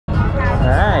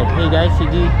Hey guys,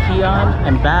 it's Keon.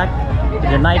 I'm back to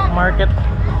the night market,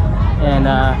 and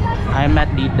I'm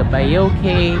at the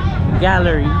Bangkok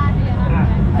gallery,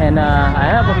 and I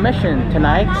have a mission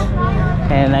tonight,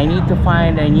 and I need to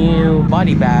find a new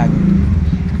body bag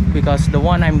because the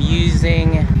one I'm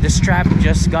using, the strap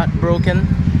just got broken,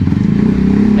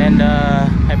 and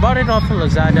I bought it off of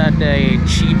Lazada at a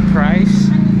cheap price,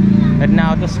 but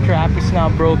now the strap is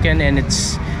now broken and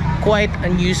it's quite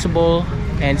unusable,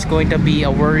 and it's going to be a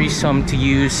worrisome to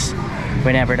use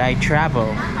whenever I travel.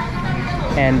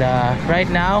 And right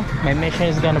now my mission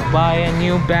is gonna buy a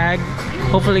new bag,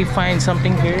 hopefully find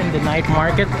something here in the night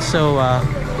market. So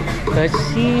let's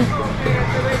see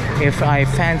if I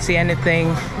fancy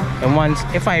anything, and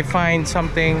if I find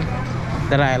something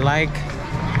that I like,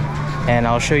 and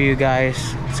I'll show you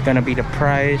guys. It's gonna be the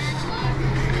price,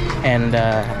 and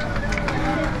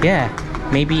yeah,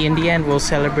 maybe in the end we'll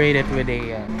celebrate it with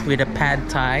a pad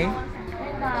thai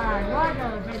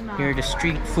near the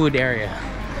street food area.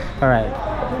 All right,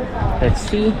 let's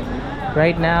see.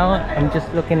 Right now I'm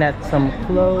just looking at some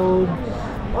clothes,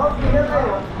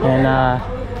 and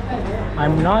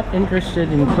I'm not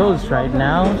interested in clothes right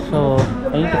now, so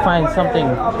I need to find something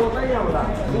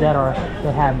that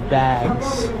have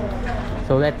bags.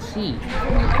 So let's see.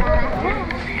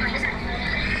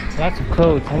 Lots of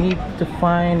clothes. I need to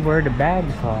find where the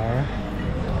bags are.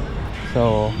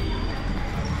 So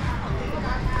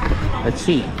let's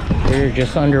see. They're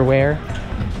just underwear.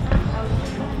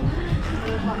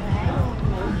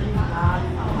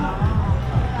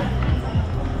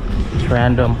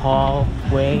 Random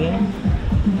hallway,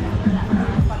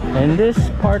 and this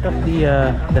part of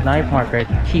the night market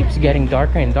keeps getting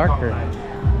darker and darker.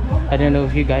 I don't know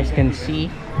if you guys can see,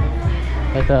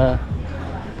 but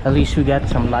at least we got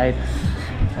some lights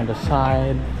on the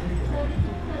side.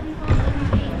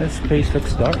 This place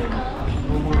looks dark.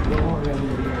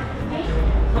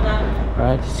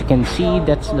 Alright, as you can see,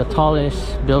 that's the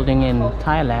tallest building in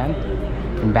Thailand,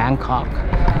 in Bangkok.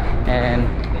 And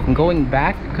I'm going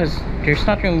back because there's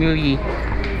nothing really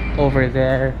over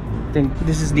there. I think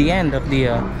this is the end of the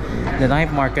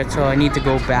night market, so I need to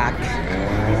go back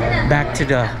to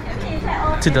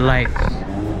the light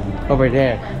over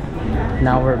there.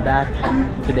 Now we're back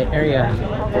to the area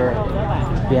where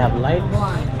we have lights.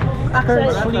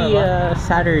 Currently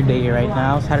Saturday right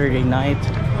now, Saturday night,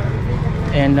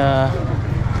 and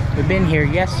we've been here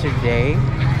yesterday,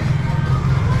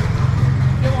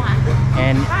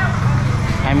 and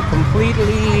I'm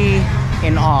completely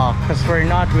in awe because we're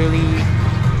not really,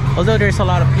 although there's a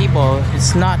lot of people,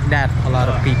 it's not that a lot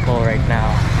of people right now.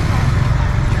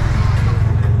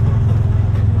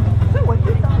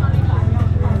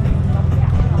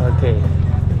 Okay,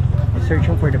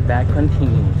 searching for the bag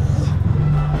continues.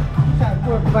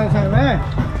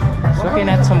 Just looking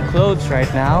at some clothes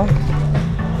right now.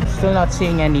 Still not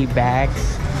seeing any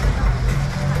bags,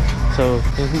 so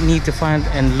we need to find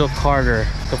and look harder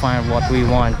to find what we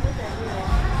want.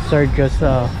 Search just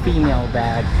a female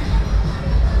bag.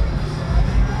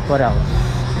 What else?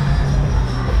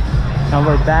 Now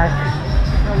we're back.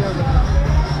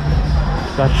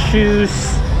 Got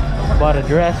shoes. Bought a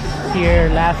dress here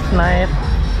last night.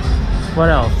 What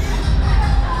else?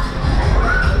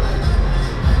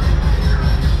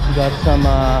 Got some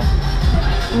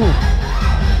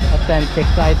authentic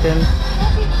items,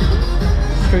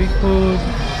 street food,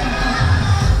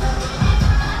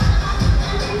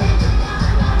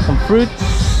 some fruits.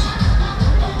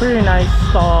 Pretty nice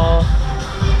stall.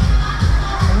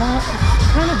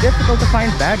 It's kind of difficult to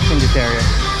find bags in this area.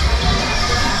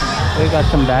 We got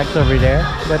some bags over there,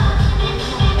 but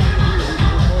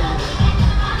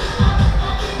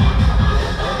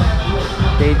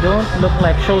they don't look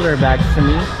like shoulder bags to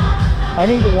me. I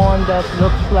need one that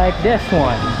looks like this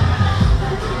one.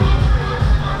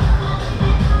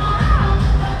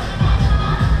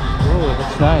 Oh,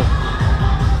 that's nice.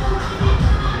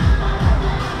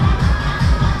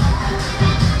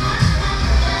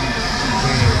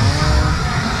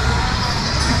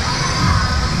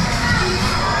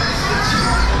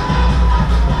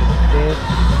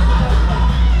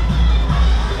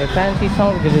 I fancy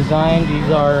some of the design. These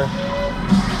are,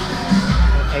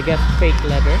 I guess, fake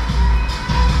leather,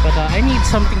 but I need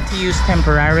something to use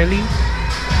temporarily,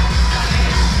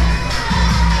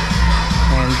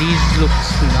 and these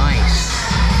looks nice.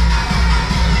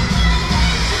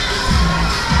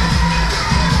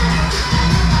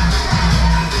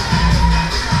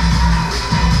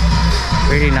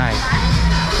 Pretty nice.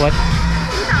 What?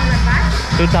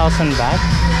 2,000 baht?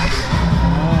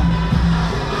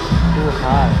 Too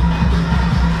high.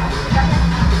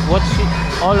 What's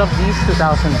all of these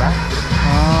 2,000 baht?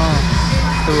 Oh,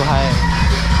 too high.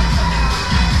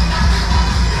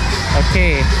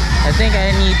 Okay, I think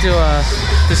I need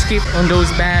to skip on those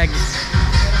bags.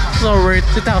 So worth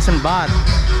 2,000 baht,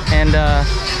 and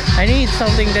I need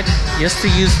something that just to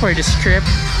use for this trip.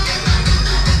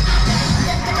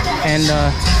 And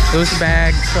those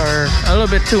bags are a little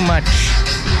bit too much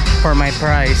for my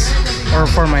price or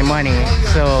for my money.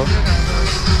 So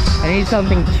I need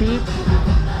something cheap,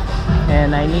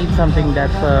 and I need something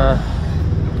that's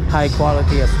high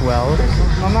quality as well.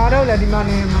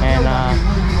 And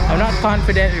I'm not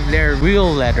confident if they're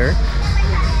real leather.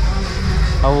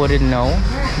 I wouldn't know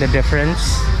the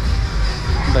difference,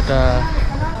 but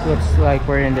looks like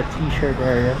we're in the t-shirt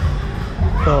area,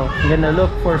 so I'm gonna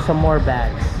look for some more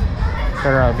bags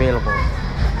that are available.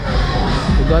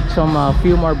 We got some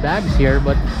few more bags here,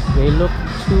 but they look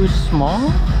too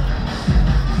small,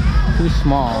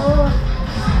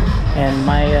 and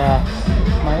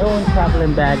my own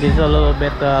traveling bag is a little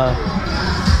bit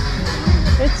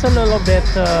it's a little bit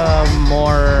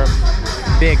more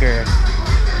bigger.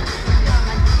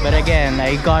 But again,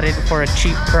 I got it for a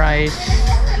cheap price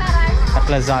at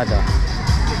Lazada,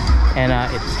 and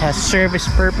it has service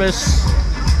purpose.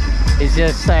 It's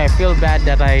just I feel bad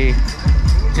that I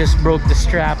just broke the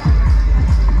strap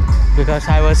because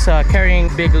I was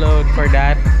carrying big load for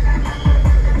that.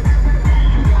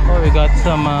 Oh, we got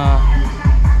some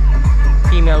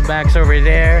female bags over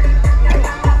there.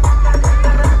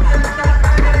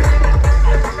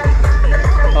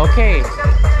 Okay.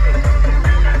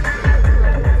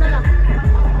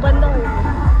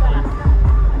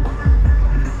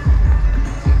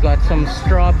 Got some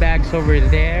straw bags over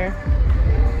there,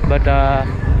 but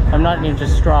I'm not into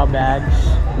straw bags.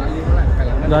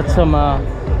 Got some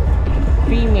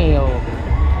female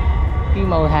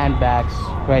handbags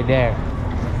right there.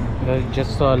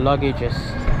 Just luggages.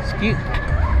 It's cute.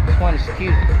 This one is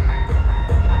cute.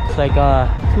 It's like a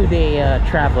 2-day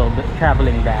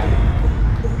traveling bag.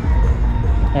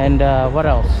 And what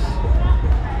else?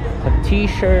 Some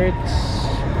t-shirts.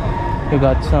 We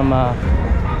got some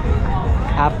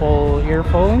Apple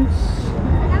earphones.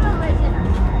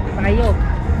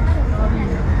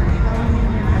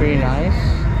 Pretty nice.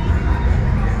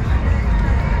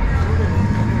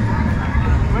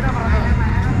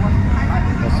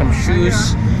 There's some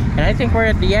shoes, and I think we're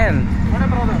at the end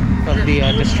of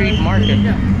the street market.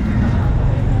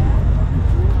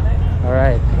 All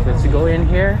right, let's go in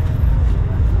here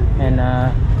and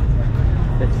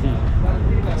let's see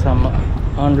some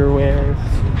underwear.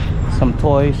 Some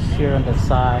toys here on the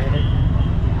side.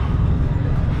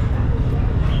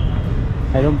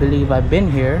 I don't believe I've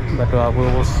been here, but we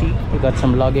will see. We got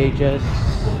some luggages.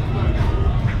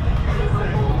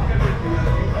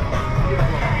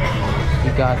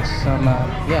 We got some,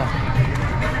 yeah.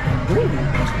 Ooh,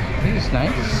 this is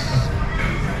nice.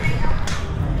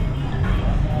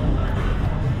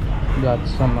 We got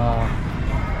some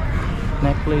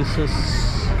necklaces,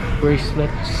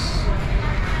 bracelets,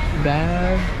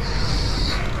 bags.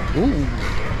 Ooh.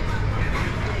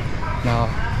 Now,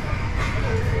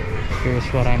 here's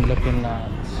what I'm looking at.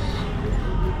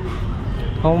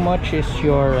 How much is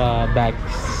your bags?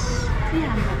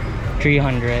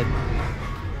 300.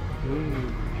 Ooh.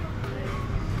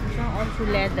 Also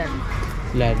leather.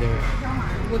 Leather.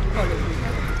 Good quality.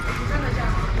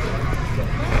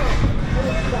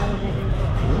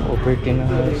 Oh, pretty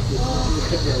nice.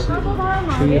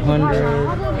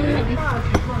 300.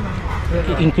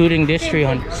 Including this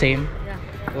 300, same.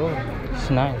 Oh, it's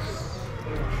nice.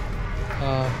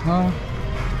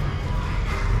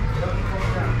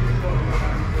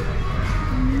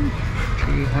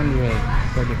 300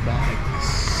 for the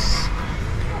bags.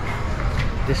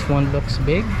 This one looks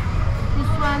big. This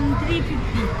one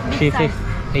 350. Big size.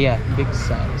 Yeah, big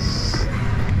size.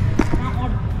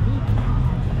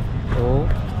 Oh,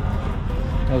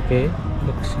 okay,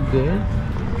 looks good.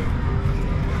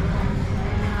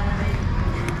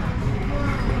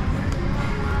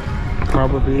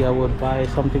 Probably I would buy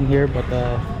something here, but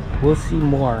we'll see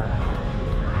more.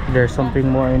 There's something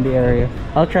more in the area.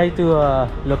 I'll try to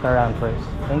look around first.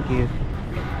 Thank you.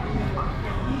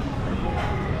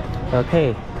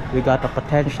 Okay, we got a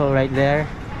potential right there.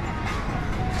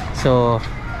 So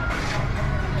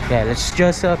yeah, let's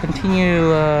just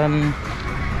continue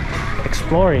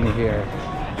exploring here.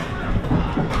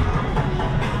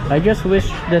 I just wish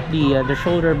that the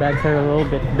shoulder bags are a little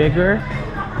bit bigger,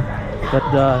 but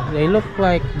they look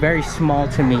like very small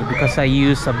to me because I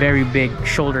use a very big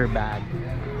shoulder bag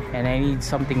and I need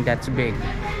something that's big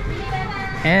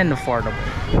and affordable.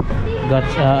 Got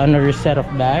another set of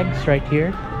bags right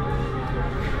here.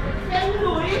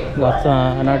 Got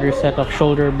another set of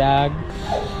shoulder bags,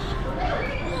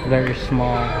 very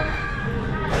small.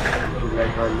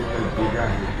 like a little bigger.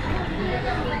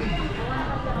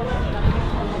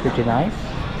 Pretty nice.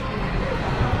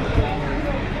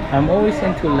 I'm always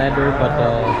into leather, but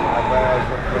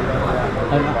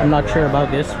I'm not sure about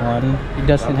this one. It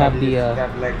doesn't have the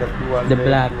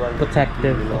black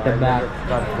protective at the back.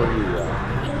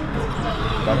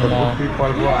 But the good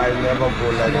people go, I never go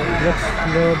like It this. looks a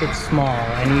little bit small.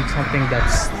 I need something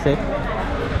that's thick.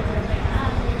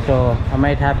 So I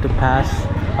might have to pass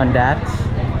on that,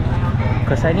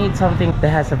 because I need something that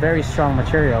has a very strong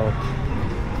material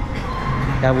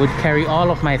that would carry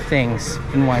all of my things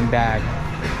in one bag.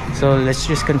 So let's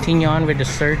just continue on with the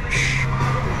search.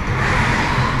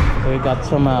 We got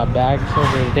some bags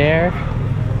over there.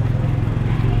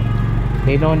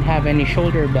 They don't have any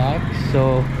shoulder bags,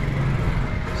 so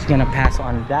just gonna pass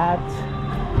on that.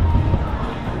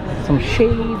 Some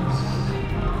shades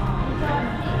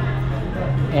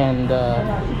and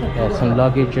yeah, some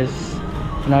luggages.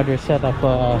 Another set of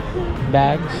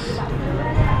bags,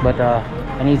 but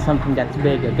I need something that's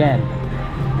big again.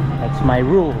 That's my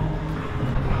rule.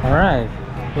 All right,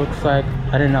 looks like,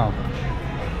 I don't know.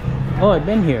 Oh, I've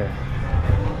been here.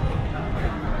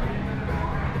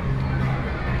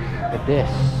 With this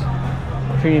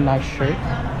pretty nice shirt.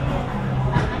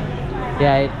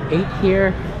 Yeah, I ate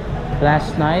here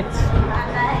last night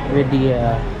with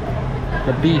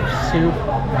the beef soup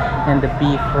and the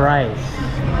beef rice.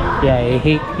 Yeah, I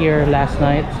ate here last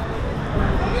night.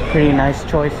 It's pretty nice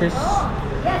choices.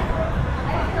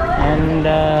 And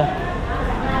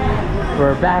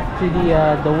we're back to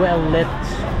the well-lit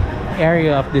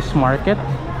area of this market.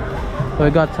 We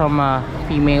got some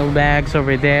female bags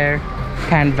over there,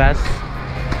 canvas.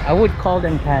 I would call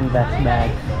them canvas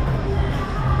bags.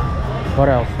 What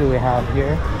else do we have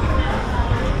here?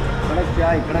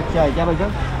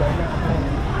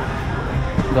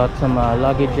 Got some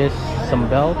luggages, some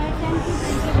belts.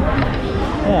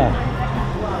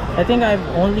 Yeah, I think I've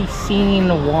only seen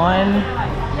one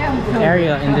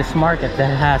area in this market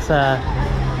that has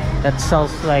that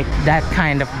sells like that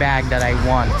kind of bag that I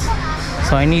want.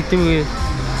 So I need to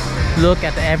look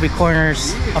at every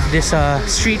corners of this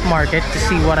street market to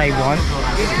see what I want.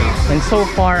 And so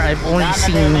far I've only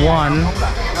seen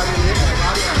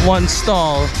one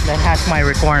stall that has my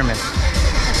requirement.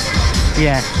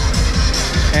 Yeah,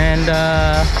 and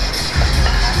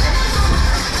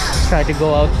try to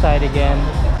go outside again.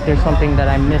 There's something that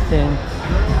I'm missing.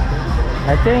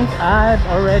 I think I've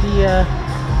already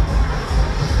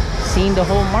seen the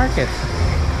whole market.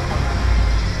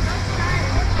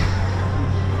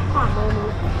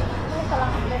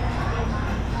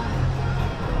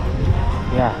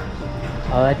 Yeah,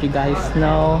 I'll let you guys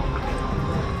know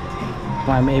if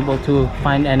I'm able to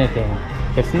find anything.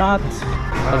 If not,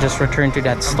 I'll just return to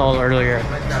that stall earlier.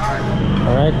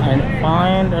 Alright, I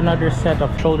find another set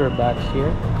of shoulder bags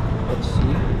here. Let's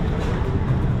see.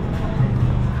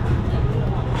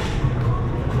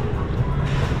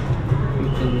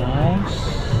 Pretty nice.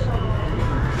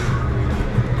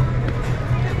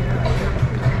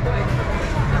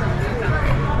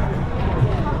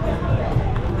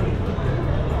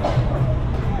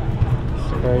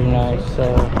 It's very nice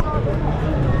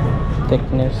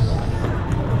thickness.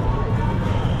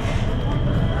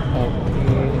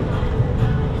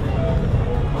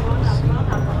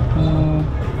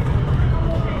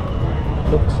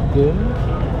 Looks good.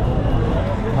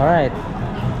 Alright,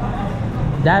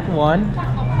 that one,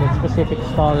 the specific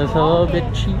stall, is a little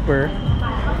bit cheaper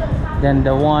than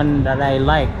the one that I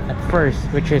like at first,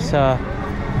 which is the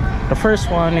first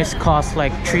one is cost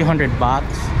like 300 baht,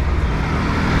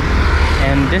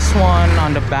 and this one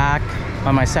on the back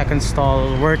on my second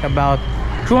stall worth about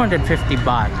 250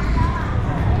 baht.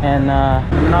 And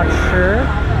I'm not sure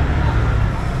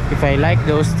if I like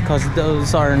those, because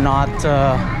those are not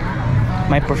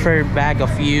my preferred bag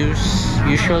of use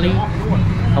usually.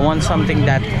 I want something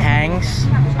that hangs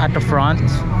at the front,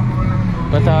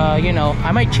 but you know,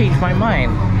 I might change my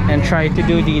mind and try to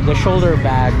do the shoulder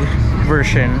bag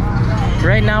version.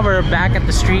 Right now we're back at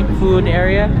the street food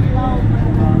area,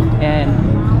 and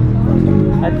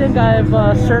I think I've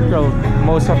circled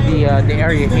most of the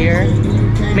area here.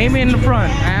 Maybe in the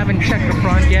front. I haven't checked the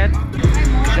front yet.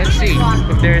 Let's see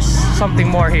if there's something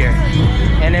more here.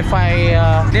 And if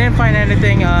I didn't find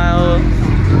anything, I'll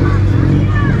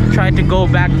try to go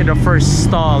back to the first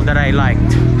stall that I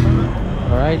liked.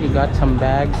 Alright, you got some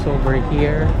bags over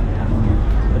here.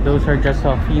 But those are just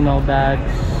female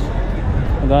bags.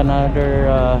 I got another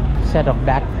set of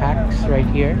backpacks right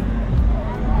here.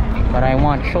 But I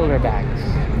want shoulder bags.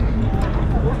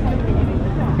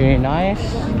 Very nice.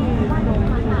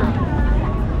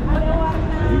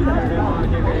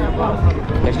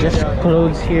 Let's just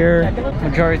clothes here.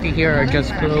 Majority here are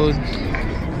just clothes.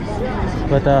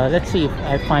 But let's see if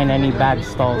I find any bag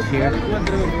stalls here.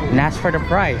 And ask for the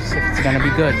price, if it's gonna be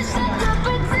good.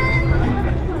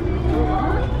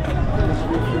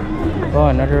 Oh,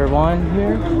 another one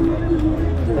here.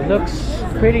 It looks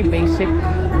pretty basic.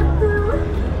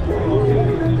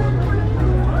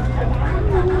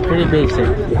 Pretty basic.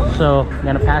 So I'm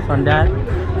gonna pass on that.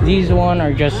 These one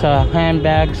are just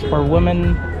handbags for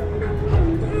women,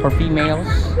 for females.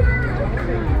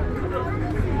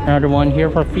 Another one here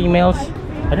for females.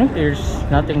 I think there's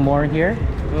nothing more here.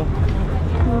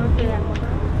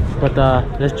 But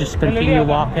let's just continue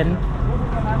walking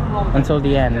until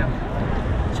the end,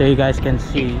 so you guys can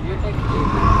see.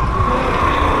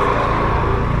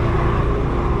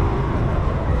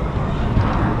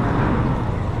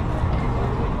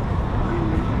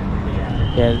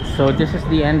 Yeah, so this is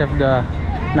the end of the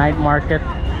night market.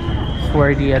 It's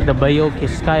where the Bangkok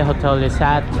Sky Hotel is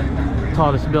at,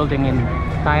 tallest building in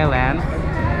Thailand.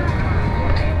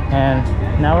 And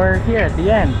now we're here at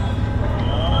the end.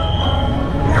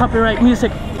 Copyright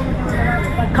music.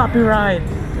 Copyright.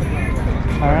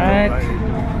 All right.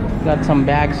 Got some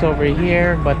bags over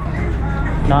here, but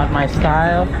not my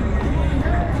style.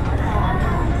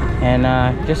 And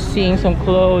just seeing some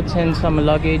clothes and some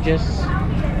luggages,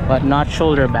 but not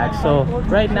shoulder bags. So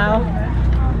right now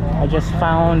I just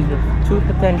found 2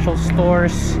 potential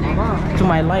stores to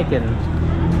my liking.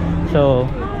 So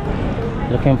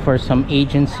looking for some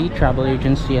agency, travel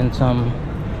agency, and some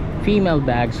female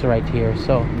bags right here.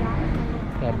 So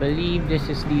I believe this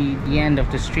is the end of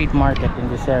the street market in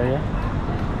this area,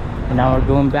 and now we're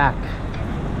going back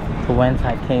to whence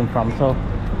I came from. So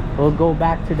we'll go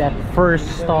back to that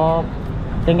first stall.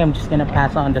 I think I'm just gonna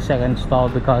pass on the second stall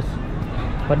because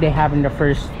what they have in the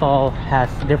first stall has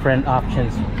different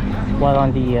options, while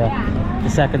on the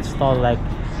second stall like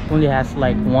only has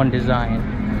like one design.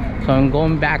 So I'm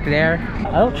going back there.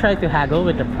 I'll try to haggle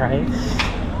with the price.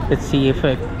 Let's see if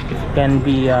it can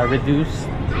be reduced.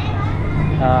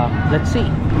 Let's see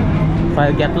if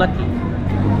I get lucky.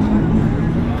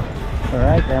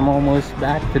 Alright, I'm almost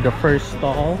back to the first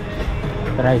stall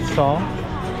that I saw.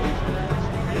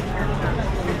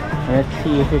 Let's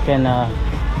see if we can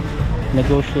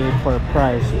negotiate for a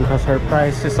price, because her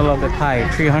price is a little bit high,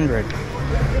 300.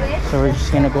 So we're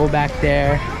just gonna go back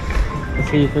there. Let's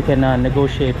see if we can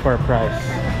negotiate for a price.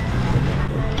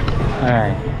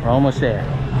 Alright, we're almost there.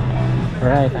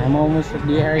 Alright, I'm almost at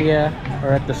the area,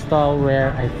 or at the stall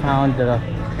where I found the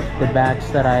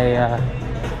bags that I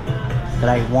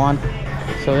want.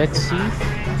 So let's see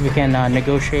if we can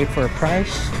negotiate for a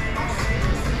price,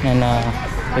 and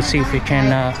let's see if we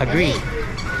can agree.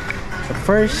 But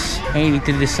first I need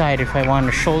to decide if I want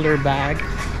a shoulder bag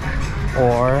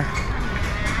or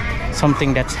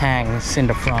something that hangs in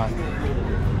the front.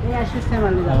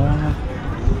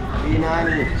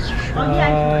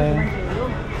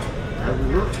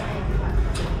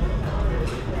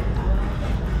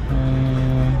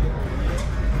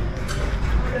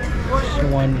 This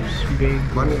one is big.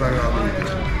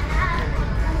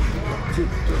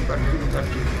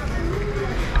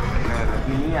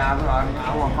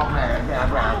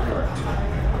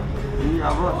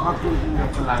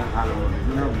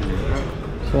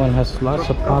 This one has lots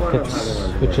of pockets,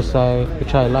 which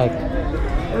I like.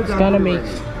 It's kind of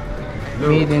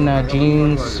made in a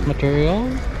jeans material.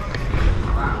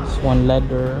 This one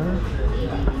leather.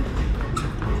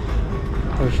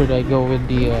 Or should I go with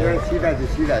the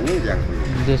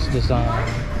this design?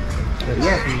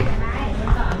 Let's see.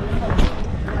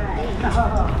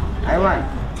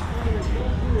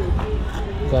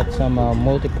 Got some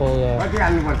multiple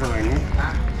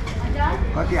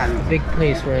big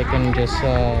place where I can just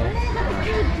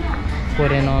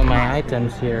put in all my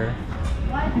items here.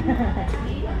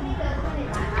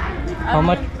 How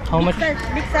much?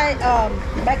 Big side,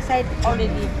 back side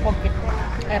already pocket.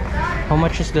 How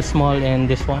much is the small and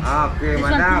this one? This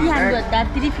one 300, that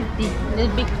 350. The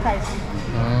big size.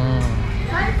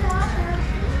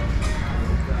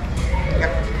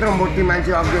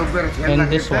 And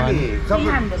this one?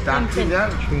 300.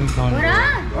 300.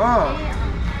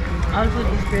 Also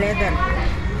this leather.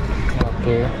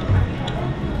 Okay.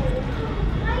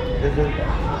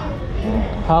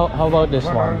 How about this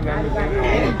one?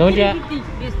 Don't you?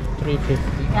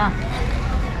 350. Yeah.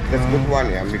 That's good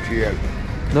one, yeah, material.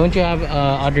 Don't you have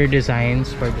other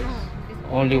designs for this?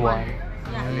 Only one.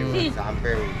 Yeah. See.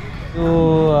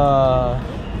 To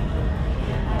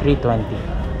 320.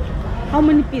 How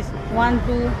many pieces? 1,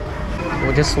 2.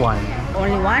 Oh, just one.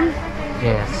 Only one?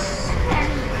 Yes.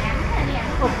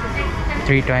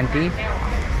 320.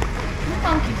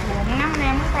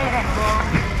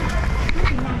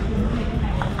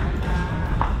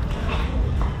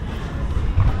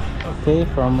 Okay,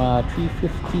 from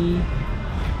 350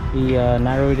 we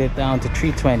narrowed it down to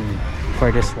 320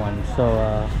 for this one. So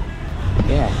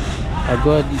yeah, a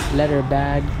good leather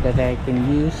bag that I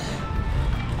can use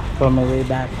for my way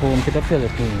back home to the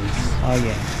Philippines. Oh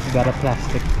yeah, we got a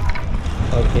plastic.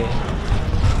 Okay.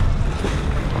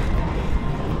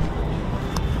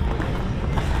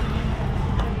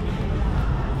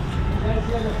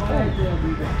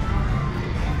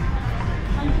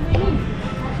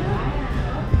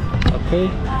 Okay,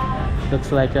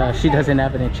 looks like she doesn't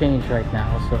have any change right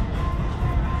now, so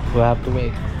we'll have to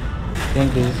wait. I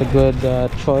think this is a good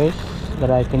choice that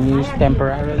I can use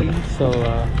temporarily, so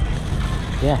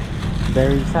yeah,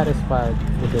 very satisfied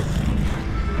with this.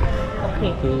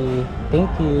 Okay. Okay,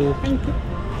 thank you. Thank you.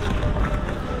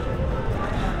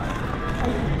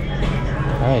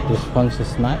 Alright, this one's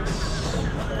just nice.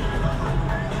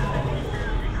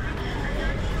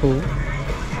 Cool.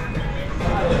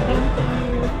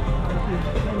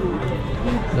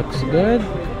 Looks good.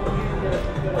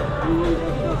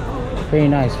 Very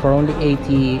nice for only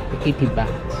 80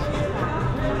 bahts.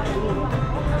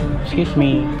 Excuse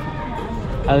me.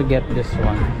 I'll get this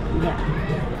one. Yeah.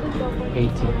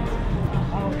 80.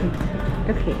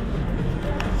 Okay.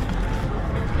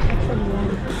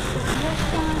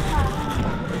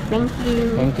 Thank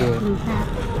you. Thank you.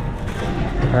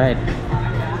 Alright.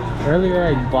 Earlier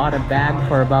I bought a bag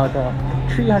for about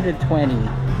 320.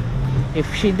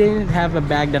 If she didn't have a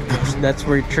bag that's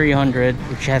worth 300,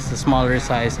 which has the smaller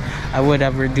size, I would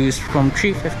have reduced from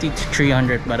 350 to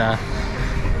 300, but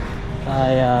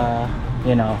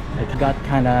you know, I got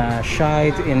kind of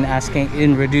shy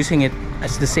in reducing it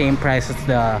as the same price as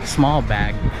the small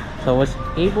bag, so I was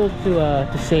able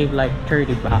to save like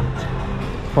 30 baht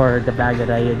for the bag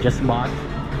that I had just bought.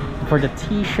 For the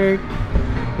t-shirt,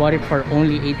 bought it for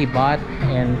only 80 baht,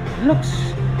 and it looks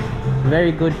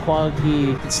very good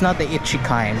quality. It's not the itchy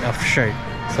kind of shirt.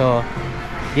 So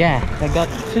yeah, I got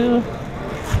two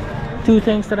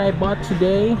things that I bought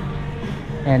today,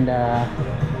 and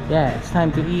yeah, it's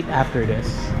time to eat after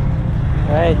this.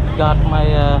 All right, got my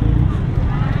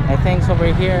my things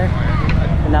over here,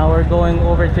 and now we're going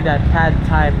over to that pad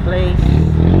thai place.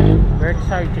 Very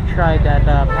excited to try that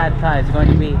pad thai. It's going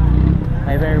to be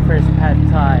my very first pad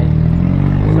thai,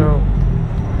 so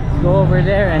go over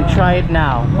there and try it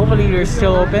now. Hopefully they're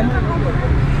still open.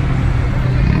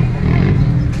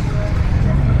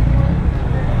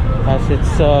 As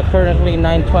it's currently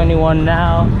 9:21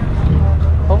 now.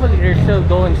 Hopefully they're still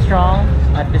going strong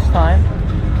at this time.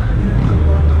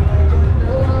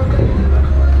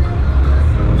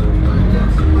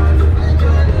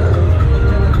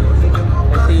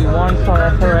 I see one store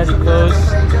already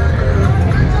closed.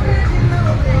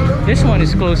 This one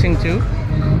is closing too.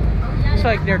 Looks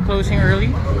like they're closing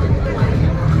early.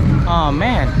 Oh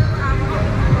man.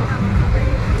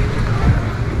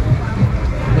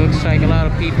 Looks like a lot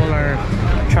of people are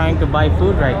trying to buy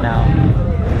food right now.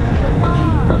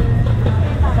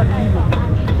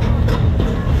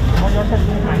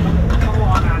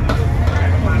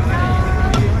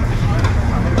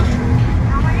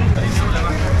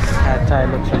 That Thai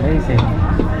looks amazing.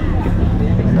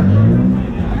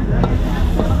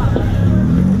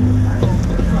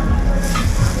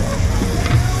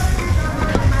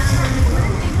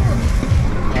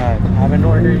 Haven't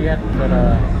ordered yet, but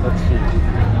let's see.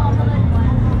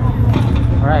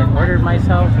 Alright, ordered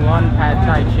myself one pad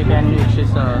thai chicken, which is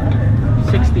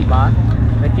 60 baht,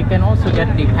 but you can also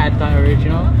get the pad thai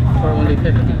original for only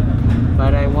 50.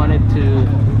 But I wanted to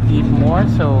eat more,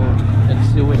 so let's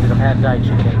do it with the pad thai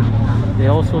chicken. They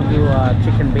also do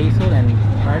chicken basil and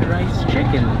fried rice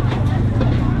chicken.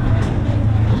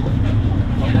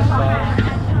 The sauce,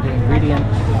 the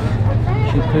ingredients,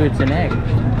 which includes an egg.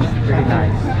 It's pretty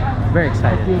nice. Very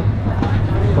excited.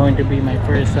 It's going to be my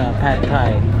first pad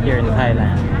thai here in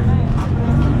Thailand.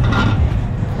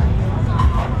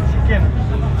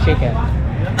 Chicken.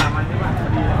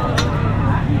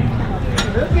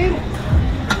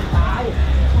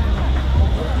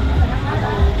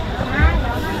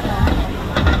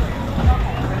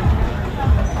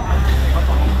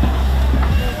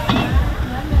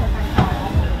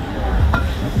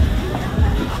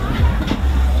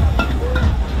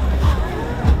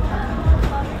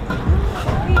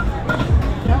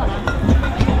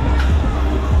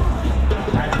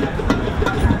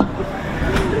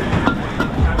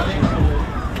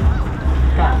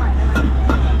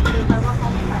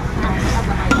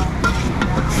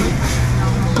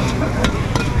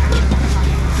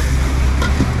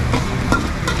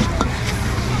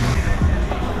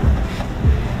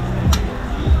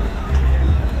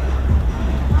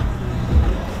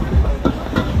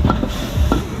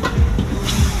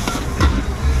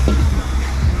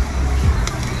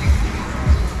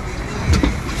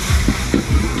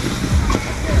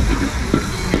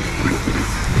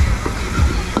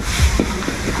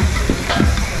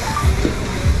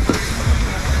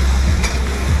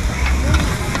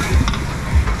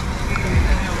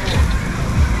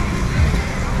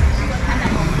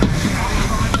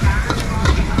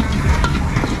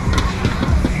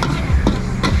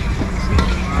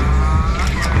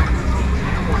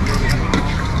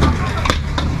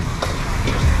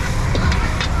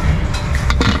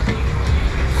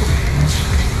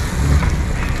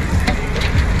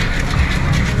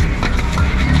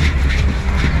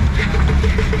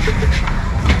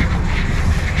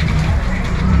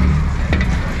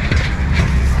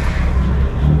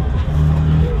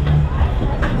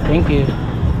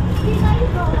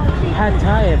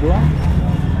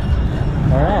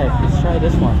 Let's try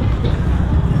this one.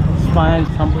 Let's find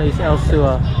someplace else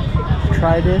to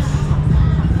try this.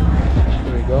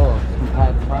 Here we go. Some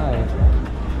pad thai.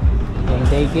 And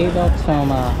they gave out some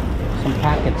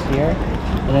packets here.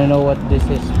 I don't know what this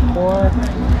is for.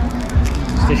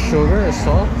 Is this sugar or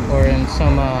salt or in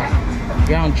some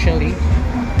ground chili?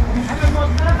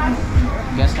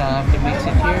 Guess I'll have to mix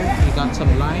it here. We got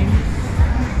some lime.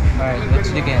 Alright, let's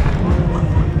dig in.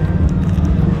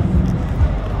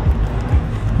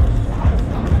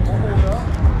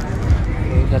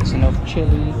 Okay, that's enough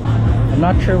chili. I'm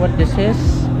not sure what this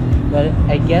is, but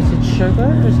I guess it's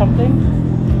sugar or something,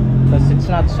 because it's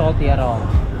not salty at all.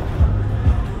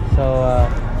 So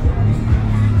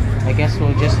I guess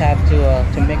we'll just have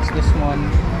to mix this one.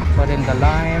 Put in the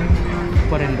lime,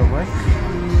 put in the work,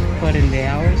 put in the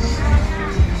hours.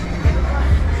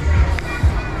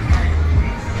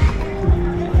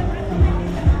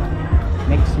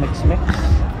 Mix, mix, mix.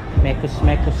 Mekus,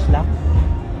 mekus lang.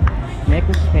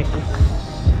 Mekus, mekus.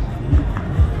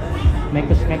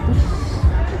 Mekus, mekus.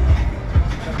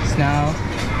 It's now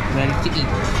ready to eat.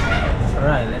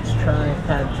 Alright, let's try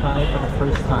pad thai for the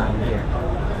first time here.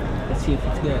 Let's see if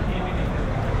it's good.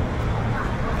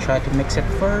 Try to mix it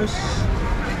first.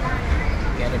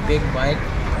 Get a big bite.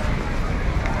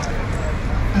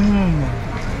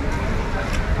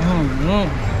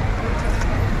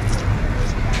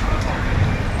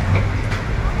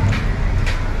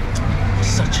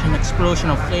 Such an explosion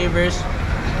of flavors.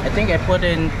 I think I put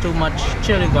in too much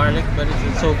chili garlic, but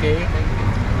it's okay.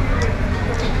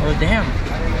 Oh damn,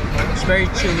 it's very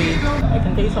chewy. I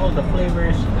can taste all the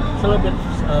flavors. It's a little bit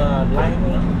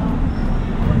limey,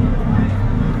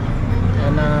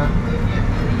 and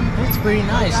it's pretty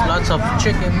nice. Lots of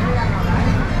chicken.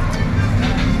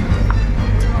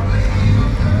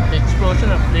 The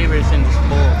explosion of flavors in this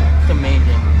bowl, it's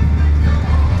amazing.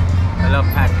 I love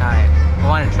pad thai. I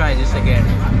want to try this again.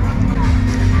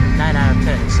 9 out of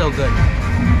 10. It's so good.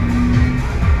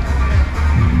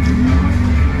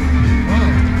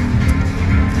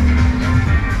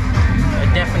 I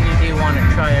definitely want to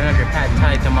try another pad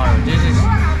thai tomorrow. This is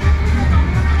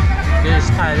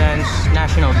Thailand's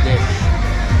national dish.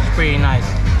 It's pretty nice.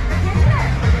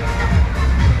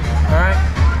 Alright,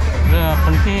 I'm gonna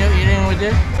continue eating with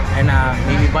it and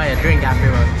maybe buy a drink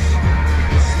afterwards.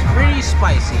 It's pretty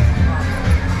spicy.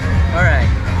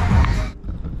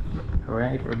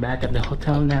 Alright, we're back at the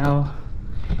hotel now,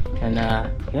 and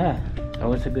yeah, that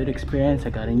was a good experience. I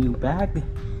got a new bag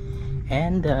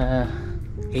and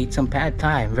ate some pad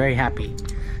thai. I'm very happy.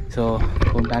 So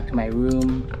going back to my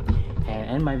room and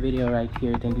end my video right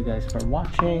here. Thank you guys for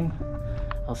watching.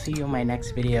 I'll see you in my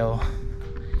next video.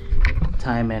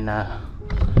 Time and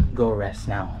go rest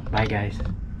now. Bye guys.